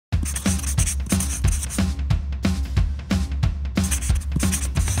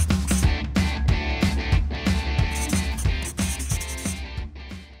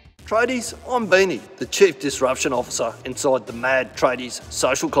Tradies, I'm Beanie, the Chief Disruption Officer inside the MAD Tradies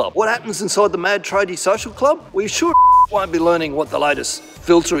Social Club. What happens inside the MAD Tradies Social Club? Well, you sure won't be learning what the latest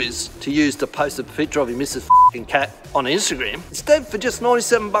filter is to use to post a picture of your Mrs. cat on Instagram. Instead, for just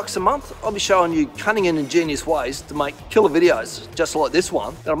 $97 a month, I'll be showing you cunning and ingenious ways to make killer videos, just like this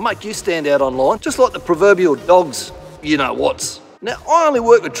one, that'll make you stand out online, just like the proverbial dogs you-know-whats. Now, I only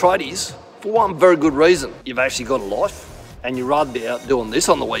work with tradies for one very good reason. You've actually got a life, and you'd rather be out doing this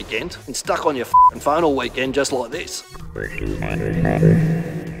on the weekend and stuck on your phone all weekend just like this.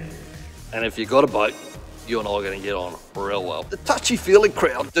 And if you've got a boat, you and I are going to get on real well. The touchy-feely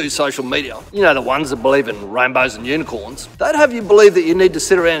crowd do social media, you know, the ones that believe in rainbows and unicorns, they'd have you believe that you need to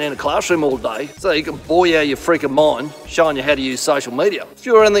sit around in a classroom all day so you can bore you out of your freaking mind showing you how to use social media. If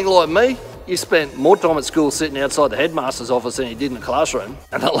you're anything like me, you spent more time at school sitting outside the headmaster's office than you did in the classroom.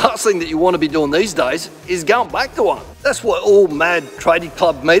 And the last thing that you want to be doing these days is going back to one. That's why all MAD Tradie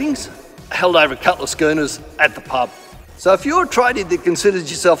Club meetings are held over a couple of schooners at the pub. So if you're a tradie that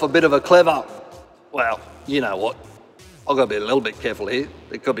considers yourself a bit of a clever, well, you know what, I've got to be a little bit careful here.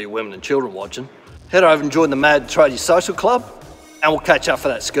 There could be women and children watching. Head over and join the MAD Tradies Social Club and we'll catch up for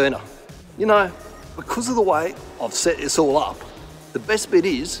that schooner. You know, because of the way I've set this all up, the best bit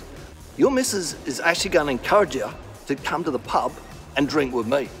is, your missus is actually going to encourage you to come to the pub and drink with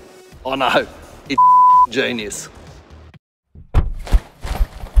me. I know, it's genius.